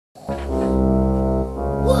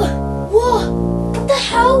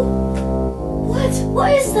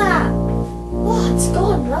it's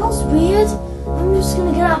gone. That was weird. I'm just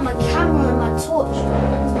gonna get out my camera and my torch.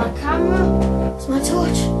 It's my camera. It's my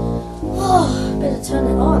torch. Oh, better turn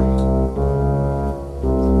it on.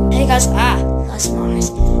 Hey guys, that's nice.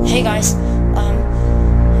 Hey guys, I'm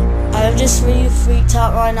just really freaked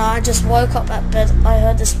out right now. I just woke up at bed. I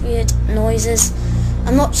heard this weird noises.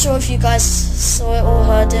 I'm not sure if you guys saw it or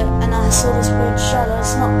heard it, and I saw this weird shadow.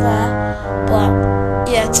 It's not there, but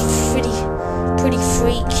yeah, it's pretty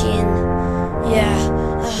freaky, and yeah.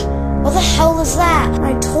 What the hell was that?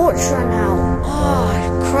 My torch ran out. Oh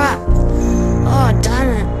crap. Oh damn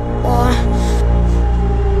it. Oh.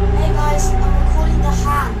 Hey guys, I'm recording the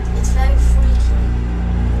hand. It's very freaky.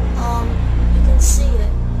 You can see it.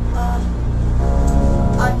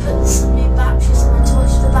 I put some new batteries in my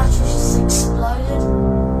torch. The battery just exploded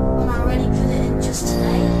when I already put it in just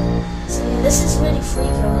today. So yeah, this is really freaky.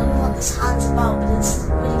 I don't know what this hand's about, but it's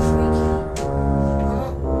really freaky.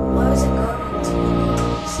 Where is it going to?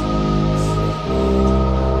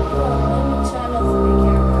 Let me turn off my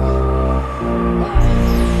camera.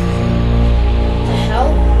 The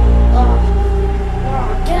hell? Oh,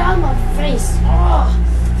 get out of my face. Oh, I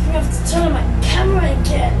have to turn on my camera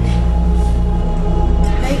again.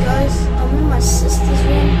 Hey guys, I'm in my sister's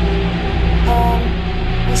room.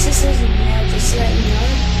 My sister's in here, just to let you know.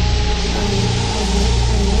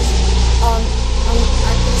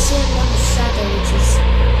 I can see another shadow, which is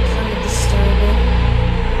kind of disturbing.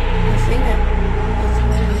 I think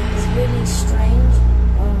it's really strange.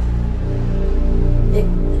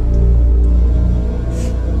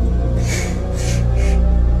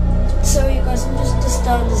 Sorry you guys, I'm just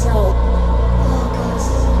disturbed as hell. Oh guys,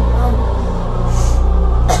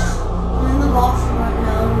 I'm in the bathroom right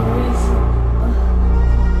now on the roof.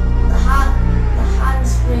 The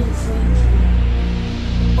hand's really freaky.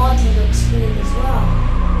 The body looks weird as well.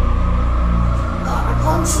 I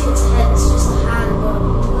can't see its head, it's just a hand, but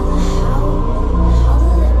what the hell? How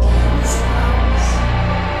did it get in this house?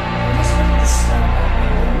 I'm just really disturbed right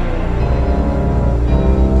now.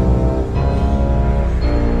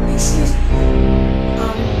 Excuse me.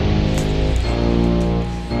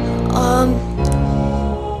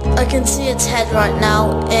 I can see its head right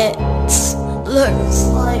now. It looks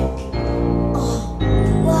like, oh,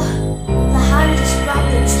 what? The hand just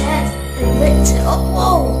grabbed its head and ripped it up.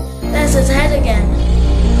 Whoa, there's its head again.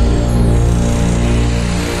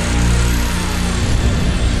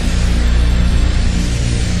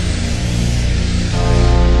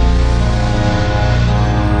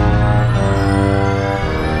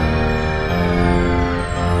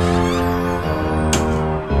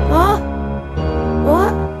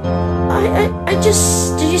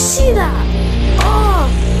 Did you see that? Oh,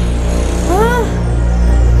 huh?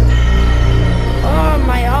 Oh,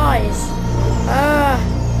 my eyes.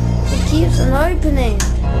 It keeps on opening.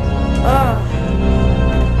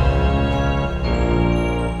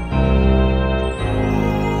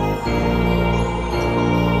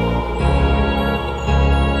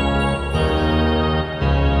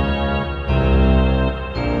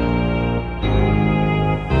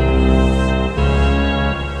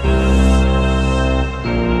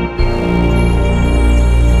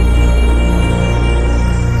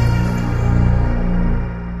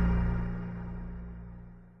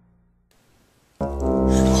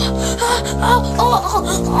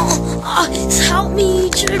 Help me,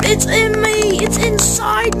 YouTube. It's in me. It's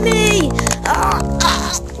inside me.